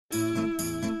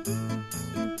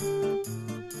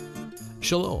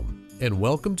Shalom, and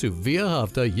welcome to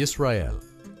V'ahavta Yisrael,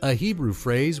 a Hebrew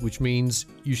phrase which means,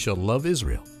 you shall love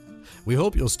Israel. We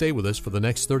hope you'll stay with us for the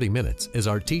next 30 minutes as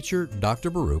our teacher, Dr.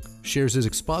 Baruch, shares his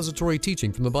expository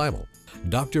teaching from the Bible.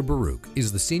 Dr. Baruch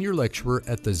is the senior lecturer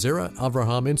at the Zera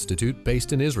Avraham Institute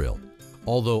based in Israel.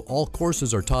 Although all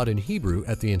courses are taught in Hebrew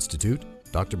at the Institute,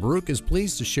 Dr. Baruch is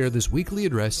pleased to share this weekly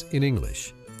address in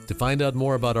English. To find out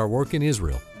more about our work in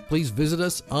Israel, please visit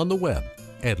us on the web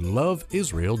at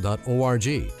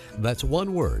loveisrael.org. That's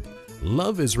one word,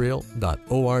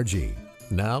 loveisrael.org.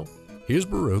 Now, here's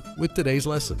Baruch with today's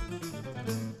lesson.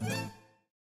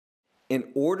 In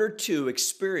order to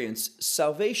experience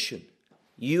salvation,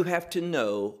 you have to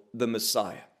know the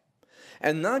Messiah.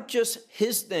 And not just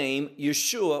his name,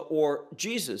 Yeshua or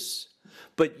Jesus,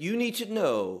 but you need to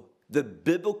know the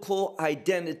biblical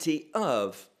identity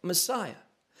of Messiah,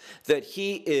 that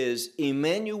he is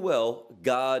Emmanuel,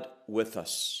 God with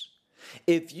us.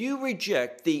 If you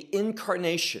reject the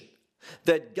incarnation,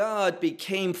 that God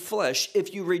became flesh,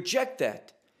 if you reject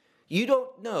that, you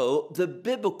don't know the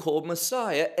biblical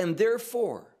Messiah, and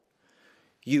therefore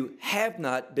you have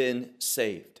not been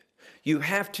saved. You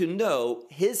have to know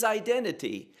his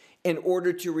identity in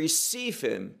order to receive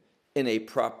him in a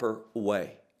proper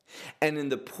way. And in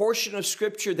the portion of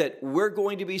Scripture that we're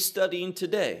going to be studying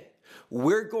today,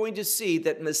 we're going to see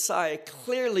that Messiah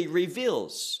clearly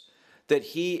reveals that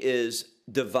he is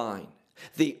divine,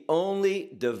 the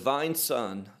only divine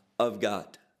Son of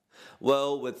God.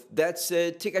 Well, with that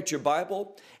said, take out your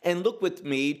Bible and look with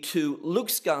me to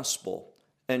Luke's Gospel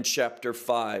and chapter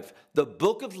 5, the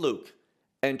book of Luke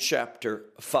and chapter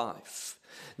 5.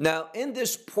 Now, in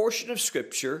this portion of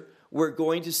Scripture, we're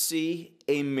going to see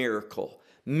a miracle.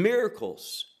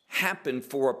 Miracles happen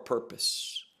for a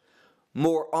purpose.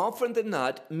 More often than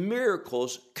not,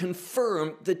 miracles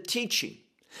confirm the teaching.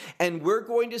 And we're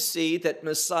going to see that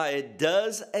Messiah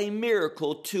does a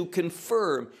miracle to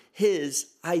confirm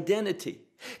his identity,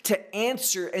 to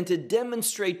answer and to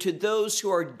demonstrate to those who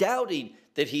are doubting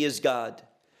that he is God,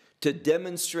 to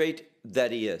demonstrate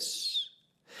that he is.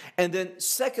 And then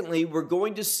secondly, we're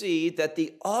going to see that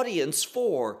the audience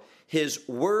for his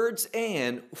words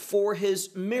and for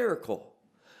his miracle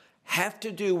have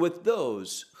to do with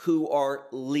those who are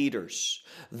leaders,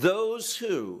 those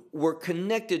who were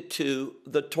connected to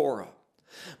the Torah.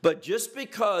 But just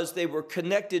because they were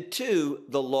connected to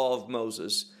the law of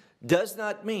Moses does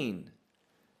not mean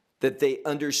that they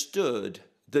understood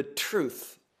the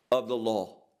truth of the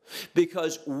law.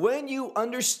 Because when you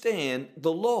understand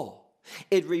the law,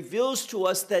 it reveals to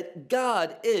us that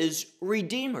God is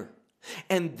Redeemer.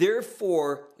 And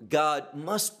therefore, God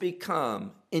must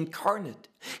become incarnate.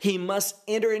 He must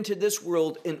enter into this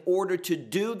world in order to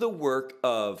do the work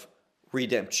of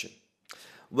redemption.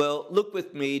 Well, look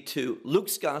with me to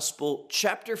Luke's Gospel,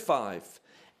 chapter 5,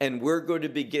 and we're going to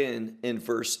begin in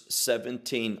verse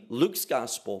 17. Luke's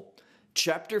Gospel,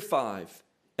 chapter 5,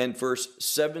 and verse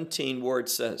 17, where it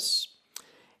says,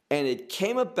 "And it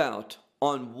came about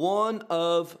on one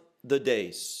of the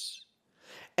days."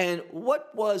 And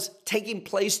what was taking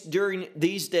place during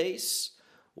these days?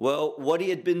 Well, what he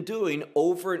had been doing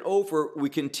over and over, we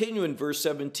continue in verse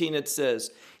 17, it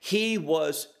says, he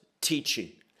was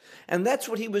teaching. And that's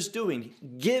what he was doing,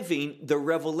 giving the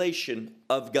revelation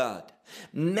of God,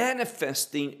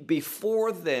 manifesting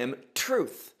before them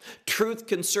truth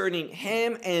concerning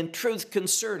him and truth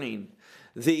concerning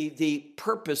the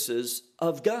purposes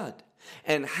of God,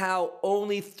 and how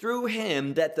only through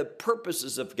him that the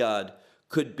purposes of God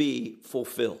could be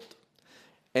fulfilled.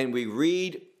 And we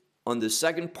read on the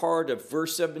second part of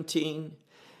verse 17,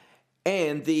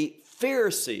 and the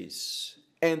Pharisees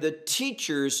and the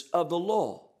teachers of the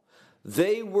law,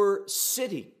 they were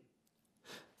sitting.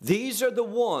 These are the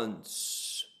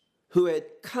ones who had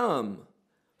come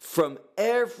from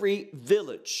every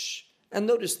village. And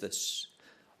notice this,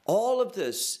 all of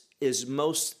this is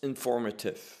most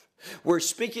informative. We're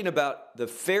speaking about the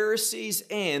Pharisees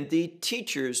and the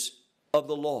teachers of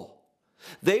the law.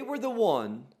 They were the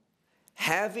one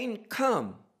having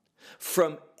come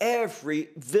from every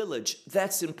village.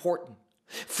 That's important.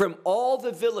 From all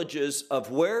the villages of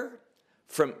where?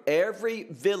 From every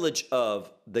village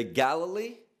of the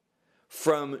Galilee,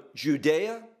 from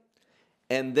Judea,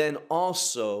 and then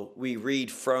also we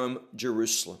read from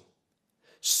Jerusalem.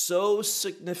 So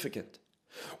significant.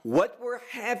 What we're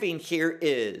having here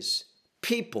is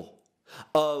people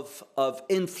of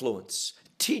influence,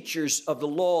 teachers of the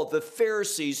law, the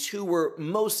Pharisees, who were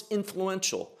most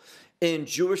influential in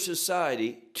Jewish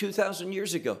society 2,000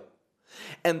 years ago.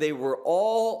 And they were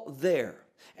all there.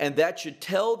 And that should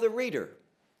tell the reader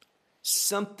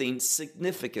something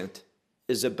significant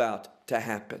is about to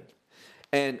happen.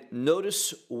 And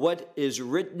notice what is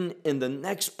written in the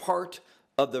next part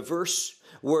of the verse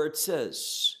where it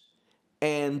says,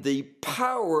 and the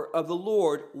power of the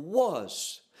Lord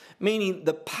was, meaning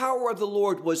the power of the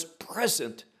Lord was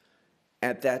present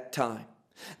at that time.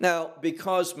 Now,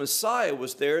 because Messiah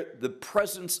was there, the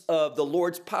presence of the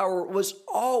Lord's power was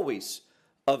always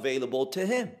available to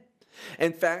him.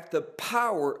 In fact, the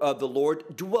power of the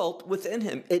Lord dwelt within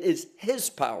him. It is his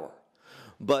power.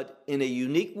 But in a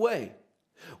unique way,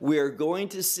 we are going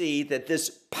to see that this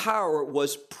power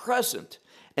was present.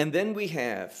 And then we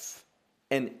have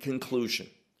a conclusion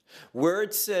where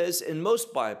it says in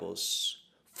most Bibles,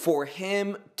 for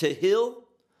him to heal,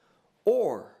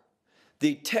 or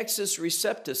the Textus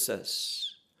Receptus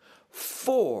says,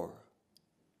 for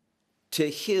to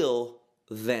heal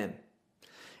them.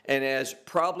 And as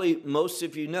probably most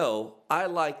of you know, I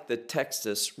like the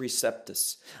Textus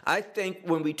Receptus. I think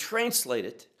when we translate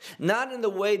it, not in the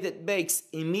way that makes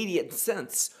immediate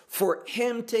sense, for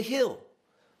him to heal.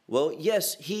 Well,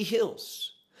 yes, he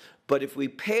heals. But if we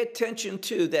pay attention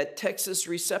to that Textus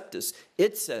Receptus,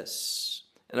 it says,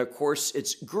 and of course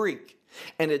it's Greek,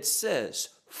 and it says,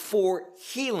 for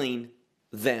healing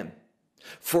them.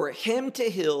 For him to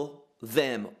heal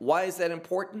them. Why is that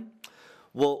important?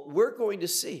 Well, we're going to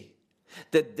see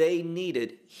that they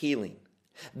needed healing.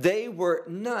 They were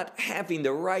not having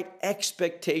the right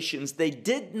expectations. They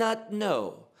did not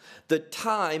know the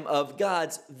time of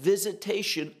God's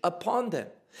visitation upon them.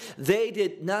 They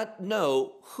did not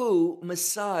know who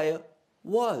Messiah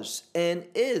was and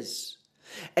is.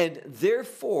 And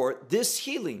therefore, this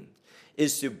healing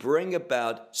is to bring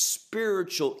about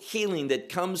spiritual healing that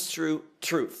comes through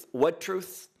truth. What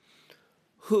truth?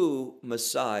 Who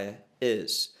Messiah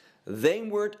is. They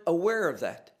weren't aware of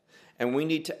that. And we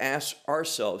need to ask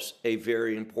ourselves a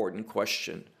very important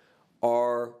question.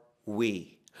 Are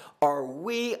we? Are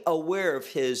we aware of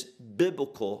his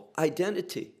biblical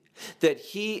identity? That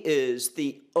he is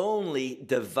the only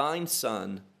divine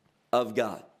Son of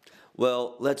God.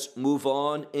 Well, let's move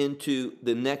on into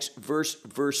the next verse,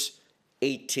 verse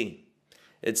 18.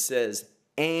 It says,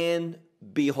 and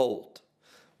behold.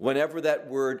 Whenever that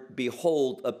word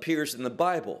behold appears in the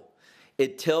Bible,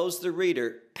 it tells the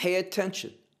reader, pay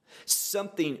attention.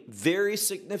 Something very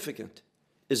significant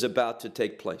is about to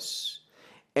take place.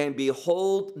 And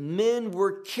behold, men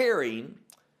were carrying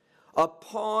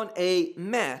upon a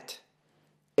mat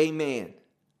a man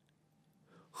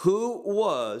who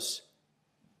was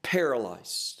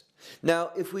paralyzed.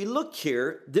 Now, if we look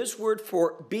here, this word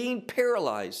for being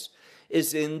paralyzed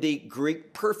is in the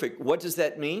Greek perfect. What does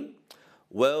that mean?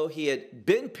 Well, he had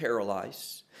been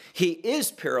paralyzed. He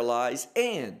is paralyzed,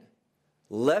 and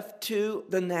left to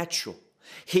the natural,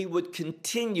 he would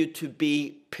continue to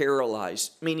be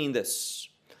paralyzed, meaning this: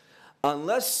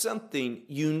 unless something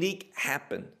unique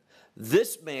happened,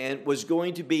 this man was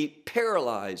going to be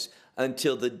paralyzed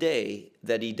until the day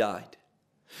that he died.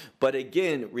 But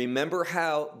again, remember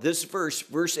how this verse,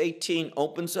 verse 18,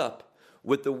 opens up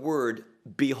with the word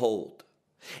behold.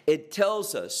 It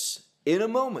tells us in a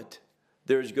moment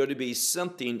there's going to be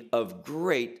something of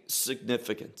great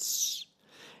significance.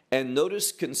 And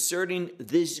notice concerning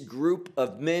this group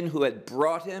of men who had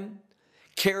brought him,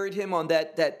 carried him on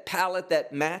that pallet,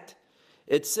 that mat,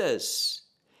 it says,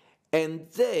 and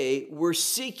they were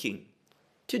seeking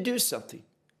to do something,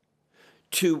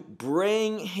 to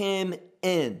bring him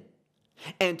in,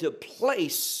 and to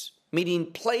place, meaning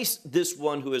place this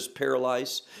one who is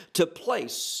paralyzed, to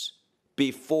place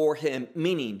before him,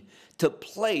 meaning to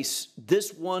place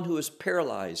this one who is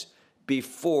paralyzed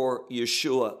before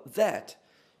Yeshua. That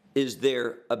is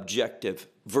their objective.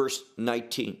 Verse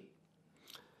 19.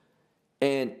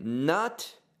 And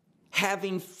not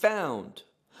having found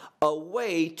a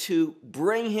way to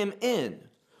bring him in,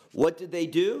 what did they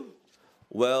do?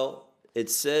 Well, it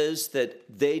says that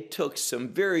they took some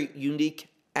very unique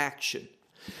action.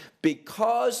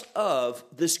 Because of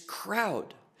this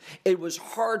crowd, it was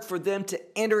hard for them to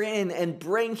enter in and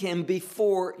bring him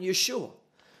before Yeshua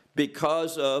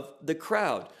because of the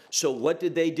crowd. So what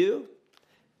did they do?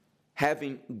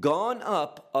 Having gone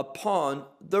up upon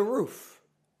the roof,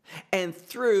 and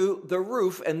through the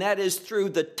roof, and that is through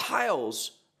the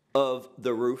tiles of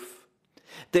the roof,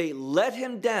 they let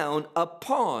him down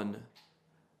upon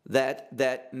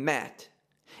that mat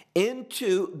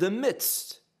into the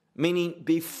midst, meaning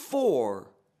before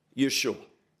Yeshua.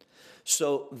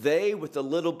 So they, with a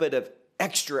little bit of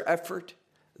extra effort,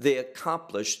 they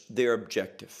accomplished their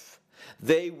objective.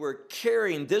 They were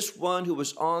carrying this one who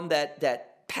was on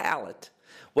that pallet,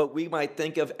 what we might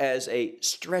think of as a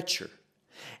stretcher.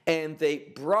 And they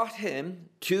brought him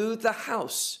to the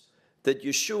house that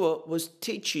Yeshua was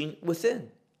teaching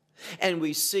within. And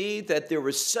we see that there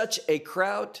was such a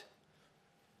crowd,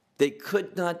 they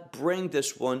could not bring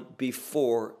this one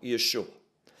before Yeshua.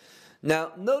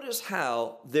 Now, notice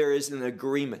how there is an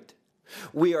agreement.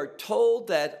 We are told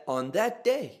that on that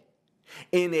day,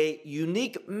 in a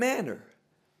unique manner,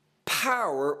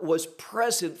 power was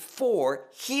present for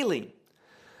healing.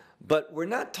 But we're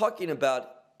not talking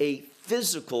about a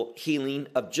physical healing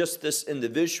of just this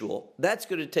individual. That's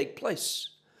going to take place.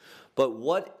 But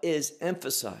what is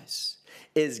emphasized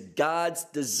is God's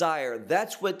desire.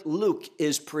 That's what Luke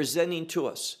is presenting to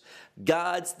us.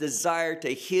 God's desire to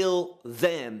heal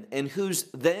them. And who's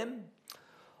them?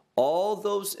 All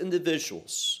those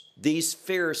individuals, these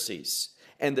Pharisees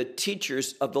and the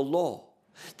teachers of the law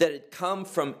that had come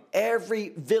from every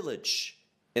village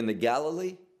in the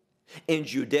Galilee, in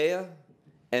Judea,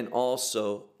 and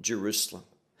also Jerusalem,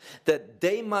 that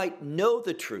they might know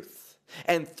the truth,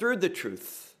 and through the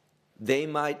truth, they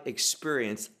might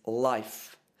experience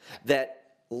life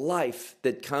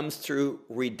that comes through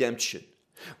redemption,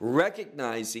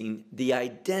 recognizing the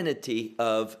identity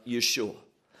of Yeshua.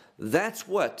 That's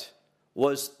what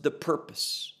was the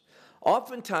purpose.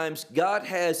 Oftentimes, God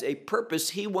has a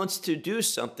purpose. He wants to do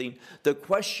something. The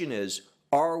question is,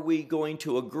 are we going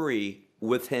to agree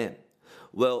with him?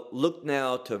 Well, look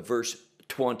now to verse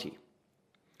 20.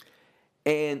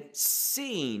 And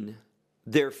seeing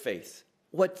their faith.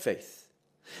 What faith?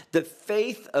 The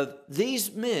faith of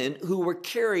these men who were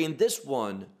carrying this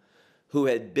one who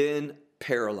had been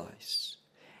paralyzed.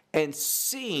 And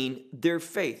seeing their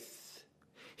faith,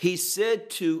 he said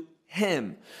to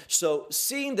him. So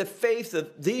seeing the faith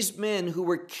of these men who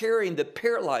were carrying the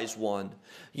paralyzed one,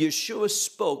 Yeshua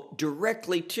spoke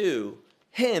directly to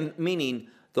him, meaning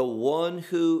the one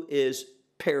who is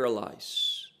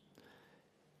paralyzed.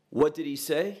 What did he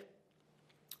say?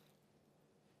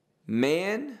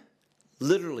 Man,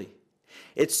 literally,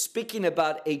 it's speaking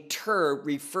about a term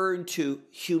referring to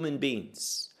human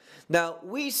beings. Now,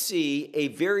 we see a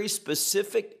very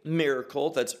specific miracle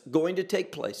that's going to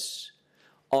take place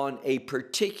on a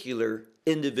particular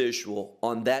individual,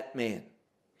 on that man.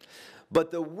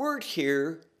 But the word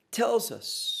here tells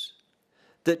us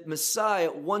that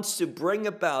Messiah wants to bring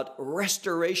about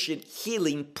restoration,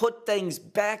 healing, put things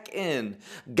back in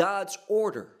God's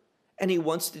order. And he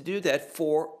wants to do that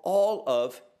for all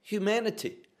of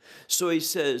humanity. So he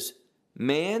says,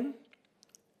 man,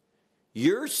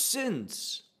 your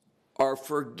sins are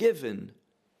forgiven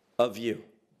of you.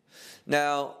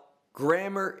 Now,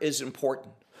 grammar is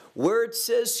important. Where it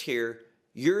says here,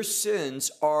 your sins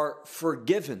are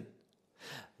forgiven,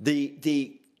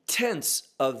 the tense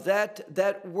of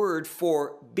that word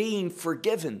for being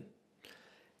forgiven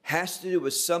has to do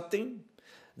with something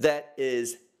that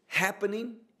is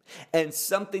happening and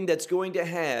something that's going to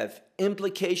have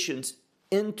implications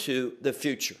into the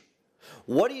future.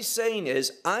 What he's saying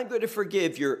is, I'm going to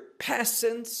forgive your past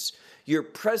sins, your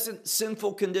present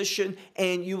sinful condition,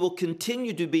 and you will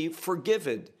continue to be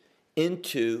forgiven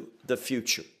into the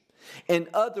future. In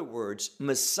other words,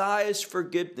 Messiah's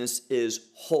forgiveness is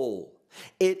whole.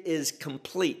 It is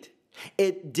complete.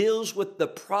 It deals with the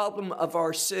problem of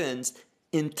our sins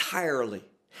entirely.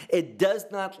 It does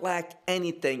not lack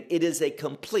anything. It is a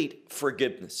complete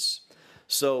forgiveness.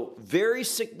 So, very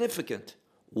significant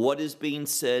what is being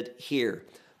said here.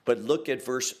 But look at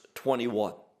verse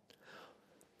 21.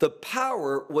 The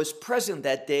power was present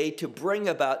that day to bring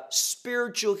about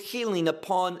spiritual healing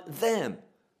upon them.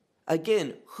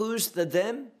 Again, who's the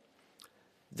them?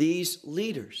 These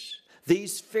leaders,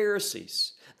 these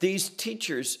Pharisees, these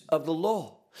teachers of the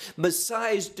law.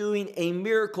 Messiah is doing a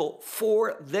miracle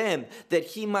for them that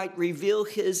he might reveal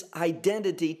his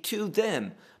identity to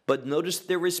them. But notice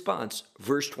their response,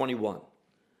 verse 21.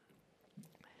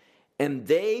 And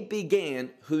they began,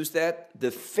 who's that?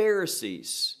 The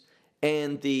Pharisees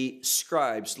and the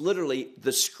scribes, literally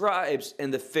the scribes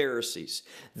and the Pharisees.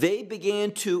 They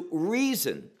began to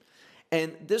reason.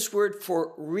 And this word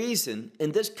for reason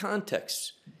in this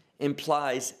context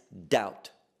implies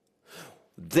doubt.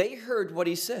 They heard what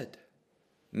he said.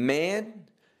 Man,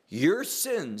 your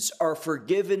sins are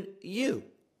forgiven you.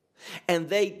 And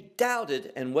they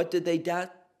doubted. And what did they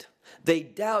doubt? They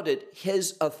doubted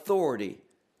his authority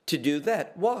to do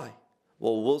that. Why?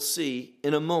 Well, we'll see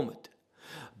in a moment.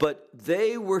 But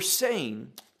they were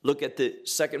saying, look at the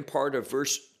second part of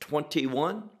verse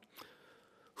 21.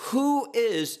 Who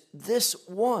is this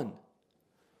one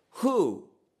who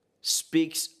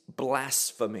speaks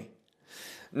blasphemy?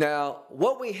 Now,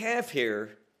 what we have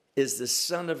here is the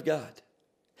Son of God.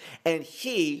 And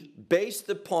he, based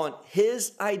upon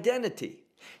his identity,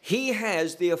 he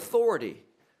has the authority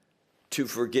to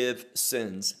forgive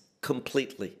sins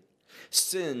completely,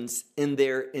 sins in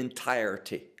their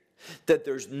entirety, that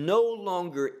there's no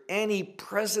longer any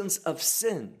presence of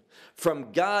sin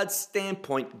from God's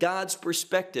standpoint, God's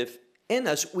perspective in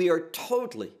us. We are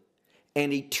totally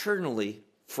and eternally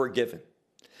forgiven.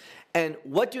 And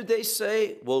what do they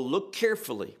say? Well, look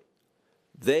carefully.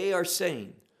 They are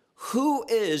saying, who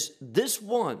is this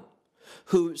one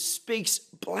who speaks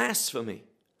blasphemy?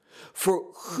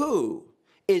 For who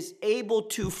is able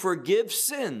to forgive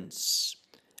sins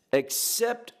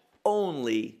except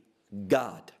only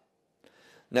God?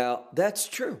 Now, that's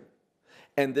true.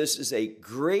 And this is a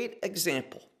great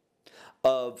example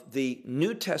of the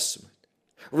New Testament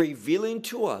revealing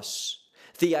to us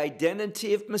the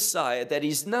identity of Messiah, that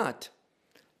he's not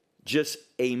just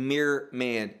a mere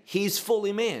man. He's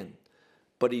fully man,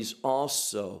 but he's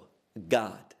also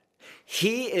God.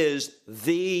 He is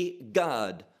the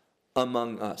God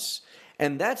among us.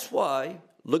 And that's why,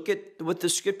 look at what the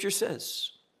scripture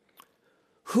says.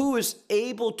 Who is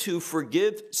able to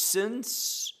forgive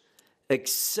sins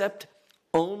except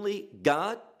only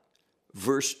God?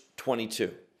 Verse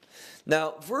 22.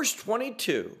 Now, verse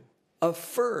 22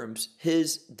 affirms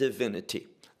his divinity.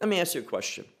 Let me ask you a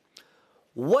question.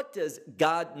 What does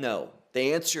God know?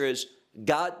 The answer is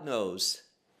God knows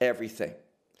everything.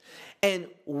 And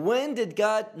when did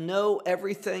God know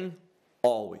everything?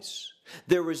 Always.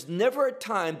 There was never a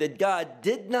time that God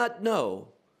did not know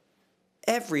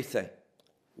everything.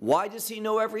 Why does he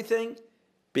know everything?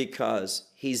 Because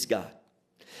he's God.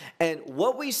 And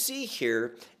what we see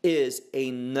here is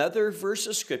another verse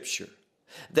of scripture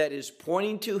that is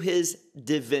pointing to his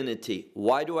divinity.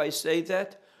 Why do I say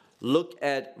that? Look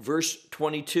at verse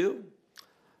 22.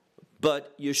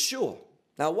 But Yeshua.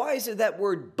 Now, why is it that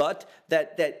word but,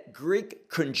 that Greek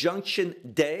conjunction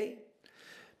de?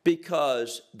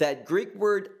 Because that Greek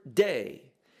word de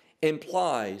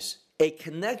implies a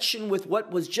connection with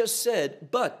what was just said,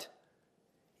 but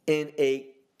in a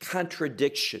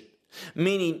contradiction.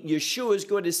 Meaning Yeshua is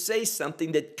going to say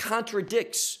something that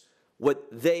contradicts what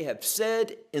they have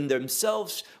said in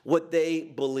themselves, what they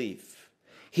believe.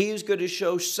 He is going to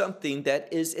show something that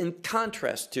is in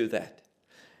contrast to that.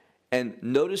 And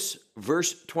notice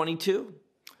verse 22.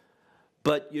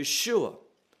 But Yeshua,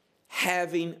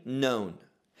 having known,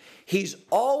 he's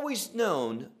always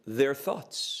known their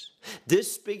thoughts.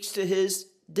 This speaks to his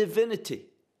divinity.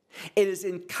 It is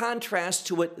in contrast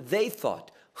to what they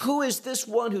thought. Who is this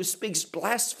one who speaks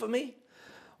blasphemy?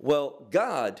 Well,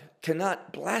 God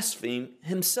cannot blaspheme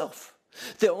himself.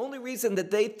 The only reason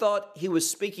that they thought he was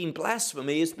speaking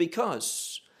blasphemy is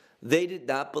because they did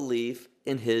not believe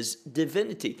in his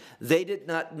divinity. They did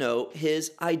not know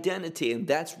his identity, and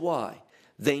that's why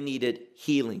they needed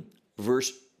healing.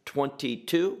 Verse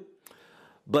 22,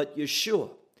 but Yeshua,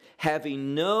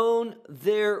 having known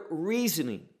their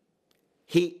reasoning,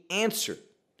 he answered.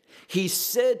 He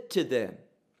said to them,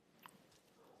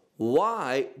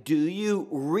 why do you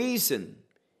reason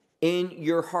in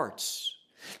your hearts?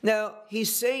 Now,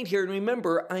 he's saying here, and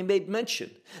remember, I made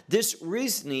mention, this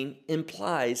reasoning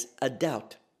implies a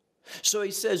doubt. So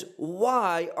he says,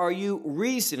 why are you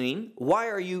reasoning? Why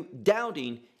are you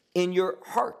doubting in your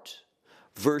heart?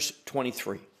 Verse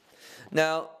 23.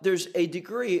 Now, there's a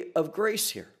degree of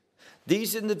grace here.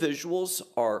 These individuals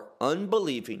are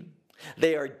unbelieving.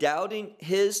 They are doubting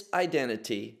his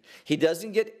identity. He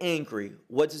doesn't get angry.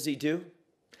 What does he do?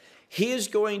 He is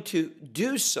going to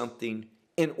do something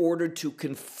in order to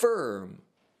confirm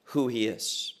who he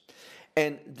is.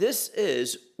 And this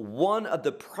is one of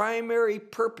the primary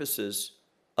purposes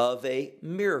of a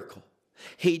miracle.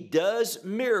 He does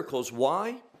miracles.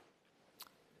 Why?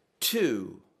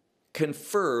 To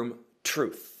confirm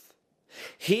truth.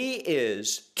 He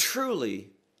is truly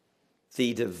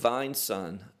the divine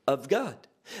Son of God,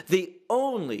 the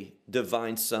only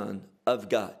divine Son of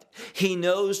God. He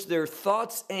knows their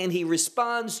thoughts and he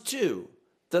responds to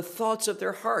the thoughts of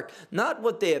their heart, not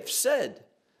what they have said.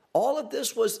 All of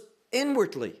this was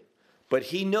inwardly, but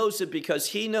he knows it because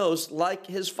he knows, like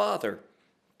his Father,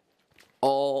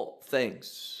 all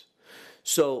things.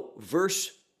 So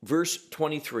verse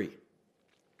 23.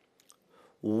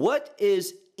 What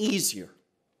is easier,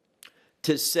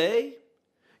 to say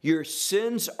your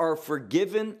sins are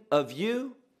forgiven of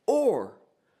you, or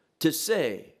to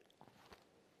say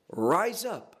rise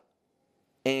up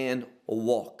and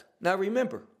walk? Now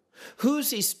remember,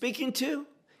 who's he speaking to?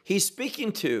 He's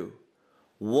speaking to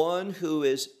one who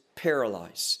is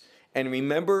paralyzed. And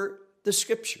remember the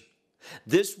scripture.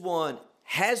 This one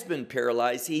has been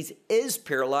paralyzed. He is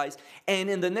paralyzed. And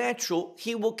in the natural,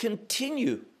 he will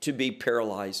continue to be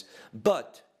paralyzed.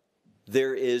 But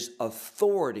there is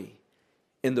authority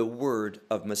in the word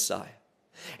of Messiah.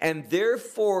 And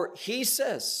therefore, he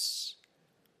says,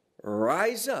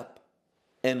 rise up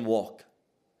and walk.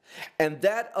 And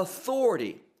that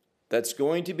authority that's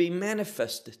going to be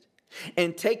manifested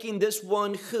in taking this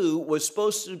one who was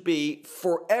supposed to be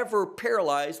forever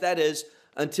paralyzed, that is,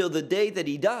 until the day that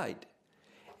he died,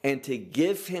 and to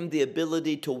give him the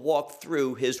ability to walk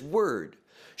through his word,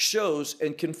 shows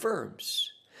and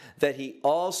confirms that he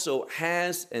also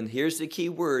has, and here's the key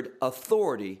word,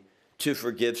 authority to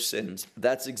forgive sins.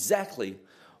 That's exactly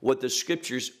what the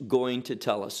scripture's going to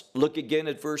tell us. Look again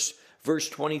at verse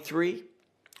 23.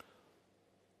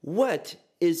 What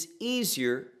is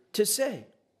easier to say?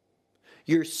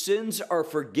 Your sins are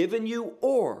forgiven you,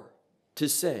 or to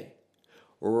say,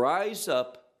 rise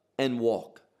up and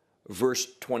walk? Verse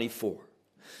 24.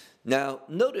 Now,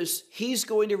 notice he's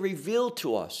going to reveal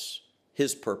to us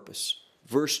his purpose.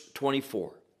 Verse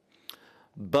 24.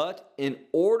 But in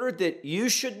order that you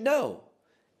should know,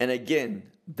 and again,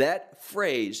 that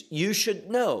phrase, you should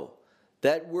know,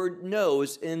 that word know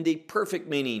is in the perfect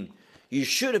meaning. You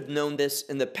should have known this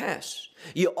in the past.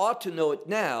 You ought to know it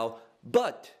now,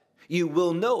 but you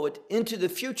will know it into the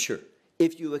future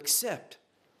if you accept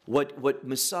what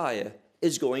Messiah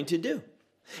is going to do.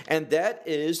 And that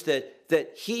is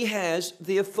that he has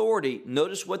the authority.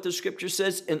 Notice what the scripture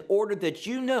says, in order that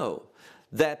you know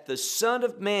that the Son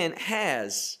of Man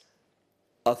has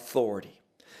authority.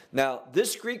 Now,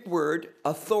 this Greek word,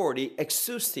 authority,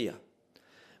 exousia,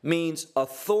 means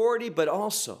authority, but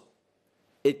also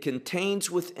it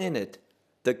contains within it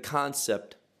the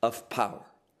concept of power.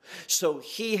 So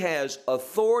he has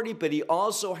authority, but he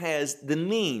also has the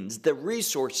means, the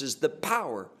resources, the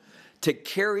power to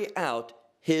carry out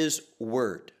his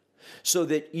word, so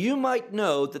that you might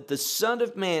know that the Son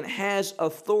of Man has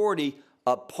authority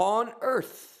upon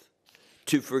earth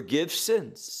to forgive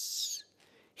sins.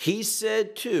 He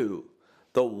said to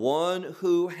the one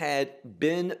who had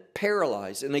been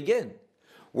paralyzed, and again,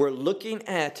 we're looking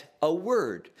at a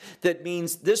word that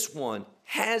means this one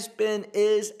has been,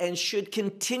 is, and should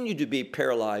continue to be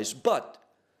paralyzed, but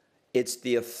it's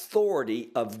the authority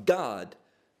of God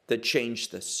that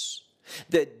changed this,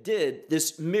 that did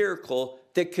this miracle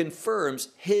that confirms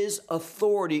his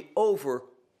authority over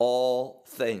all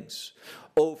things,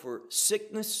 over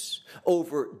sickness,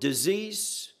 over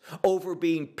disease, over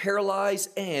being paralyzed,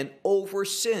 and over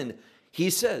sin. He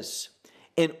says,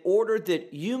 in order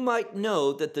that you might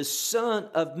know that the Son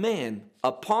of Man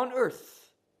upon earth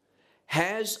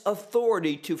has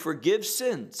authority to forgive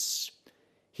sins,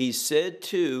 he said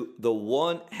to the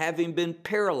one having been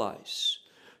paralyzed,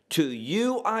 to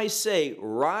you I say,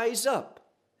 rise up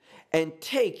and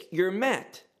take your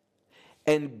mat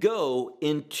and go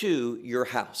into your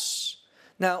house.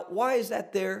 Now, why is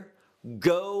that there?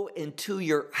 Go into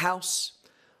your house?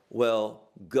 Well,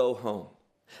 go home.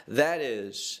 That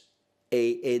is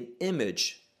an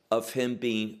image of him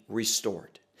being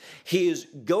restored. He is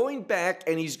going back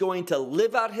and he's going to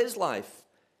live out his life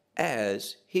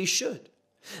as he should.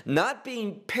 Not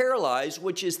being paralyzed,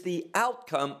 which is the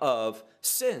outcome of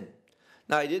sin.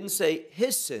 Now, I didn't say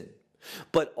his sin,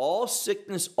 but all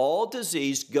sickness, all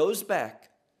disease goes back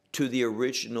to the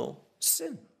original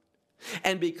sin.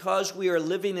 And because we are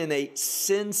living in a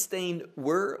sin-stained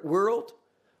world,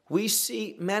 we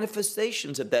see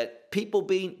manifestations of that. People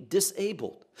being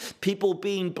disabled, people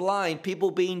being blind,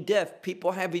 people being deaf,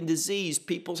 people having disease,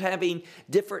 people having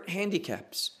different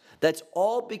handicaps. That's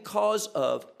all because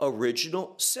of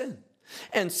original sin.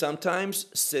 And sometimes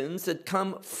sins that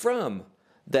come from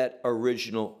that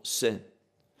original sin.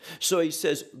 So he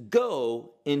says,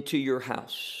 go into your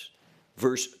house.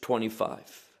 Verse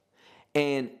 25.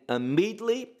 And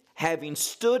immediately, having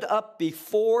stood up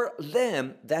before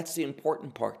them, that's the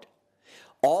important part.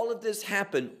 All of this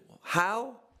happened,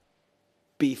 how?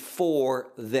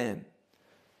 Before them.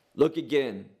 Look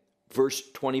again, verse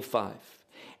 25.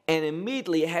 And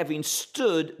immediately, having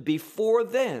stood before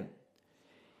them,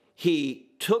 he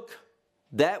took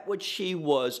that which he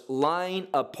was lying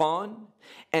upon,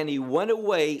 and he went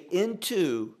away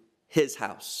into his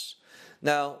house.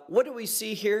 Now, what do we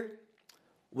see here?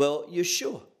 Well,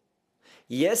 Yeshua.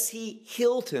 Yes, he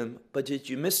healed him, but did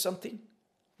you miss something?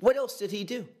 What else did he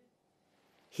do?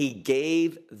 He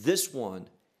gave this one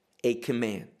a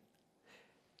command.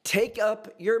 Take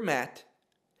up your mat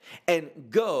and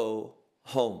go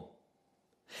home.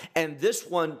 And this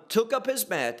one took up his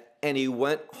mat and he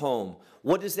went home.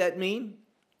 What does that mean?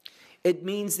 It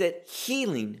means that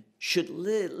healing should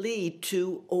lead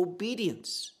to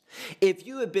obedience. If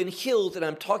you have been healed, and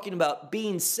I'm talking about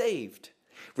being saved,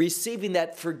 receiving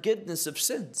that forgiveness of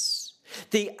sins,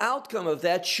 the outcome of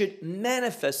that should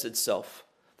manifest itself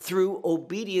through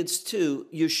obedience to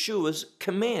Yeshua's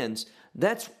commands.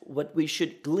 That's what we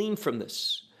should glean from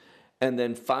this. And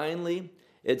then finally,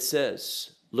 it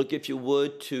says, look if you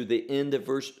would to the end of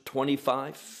verse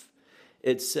 25.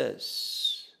 It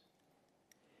says,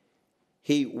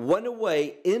 he went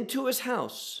away into his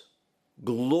house,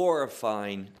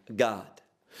 glorifying God.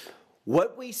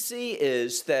 What we see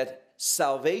is that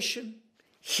salvation,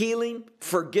 healing,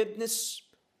 forgiveness,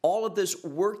 all of this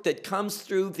work that comes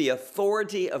through the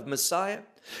authority of Messiah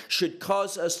should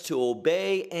cause us to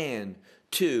obey and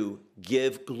to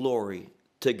give glory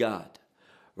to God.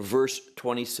 Verse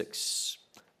 26,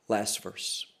 last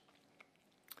verse.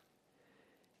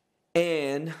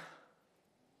 And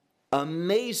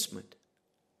amazement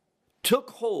took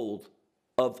hold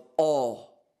of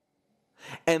all,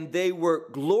 and they were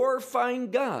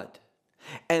glorifying God,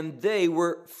 and they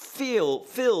were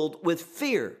filled with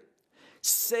fear,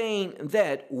 saying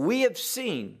that we have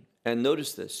seen, and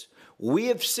notice this, we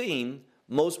have seen,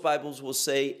 most Bibles will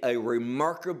say, a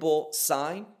remarkable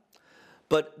sign,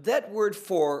 but that word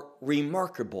for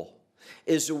remarkable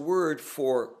is a word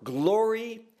for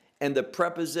glory and the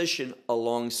preposition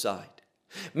alongside,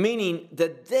 meaning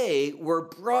that they were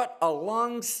brought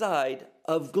alongside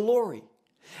of glory.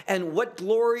 And what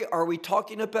glory are we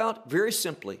talking about? Very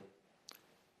simply,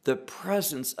 the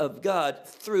presence of God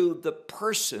through the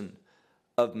person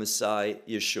of Messiah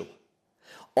Yeshua.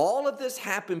 All of this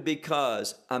happened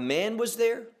because a man was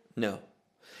there? No.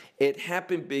 It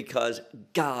happened because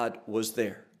God was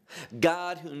there.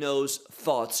 God who knows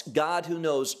thoughts, God who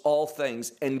knows all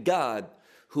things, and God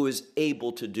who is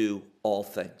able to do all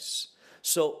things.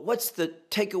 So what's the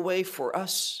takeaway for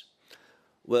us?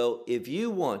 Well, if you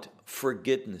want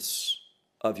forgiveness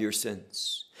of your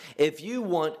sins, if you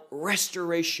want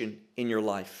restoration in your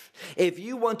life, if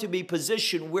you want to be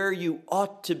positioned where you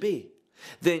ought to be,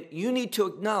 then you need to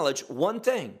acknowledge one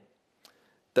thing,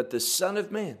 that the Son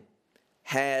of Man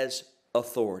has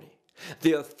authority.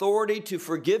 The authority to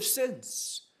forgive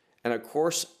sins. And of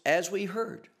course, as we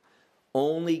heard,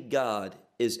 only God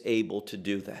is able to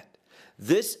do that.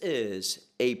 This is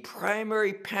a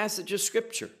primary passage of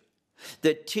Scripture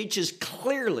that teaches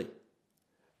clearly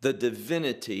the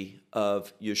divinity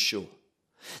of Yeshua.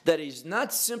 That he's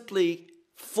not simply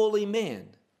fully man,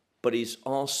 but he's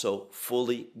also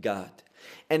fully God.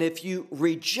 And if you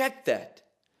reject that,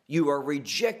 you are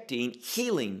rejecting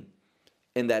healing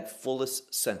in that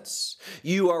fullest sense.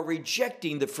 You are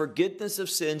rejecting the forgiveness of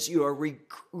sins. You are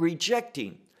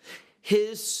rejecting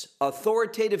his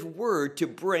authoritative word to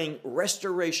bring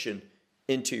restoration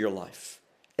into your life.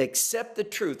 Accept the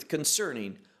truth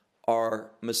concerning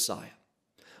our Messiah.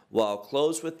 Well, I'll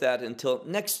close with that until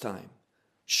next time.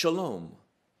 Shalom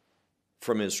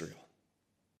from Israel.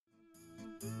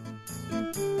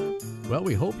 Well,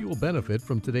 we hope you will benefit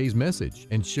from today's message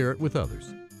and share it with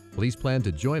others. Please plan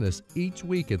to join us each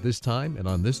week at this time and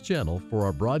on this channel for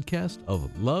our broadcast of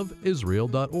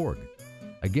loveisrael.org.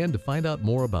 Again, to find out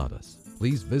more about us,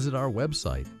 please visit our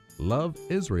website,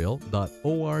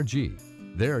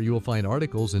 loveisrael.org. There you will find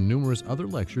articles and numerous other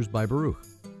lectures by Baruch.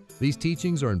 These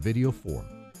teachings are in video form.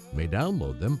 You may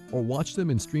download them or watch them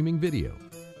in streaming video.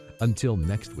 Until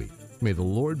next week, may the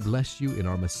Lord bless you in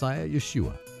our Messiah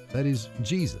Yeshua, that is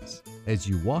Jesus, as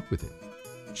you walk with him.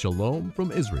 Shalom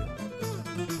from Israel.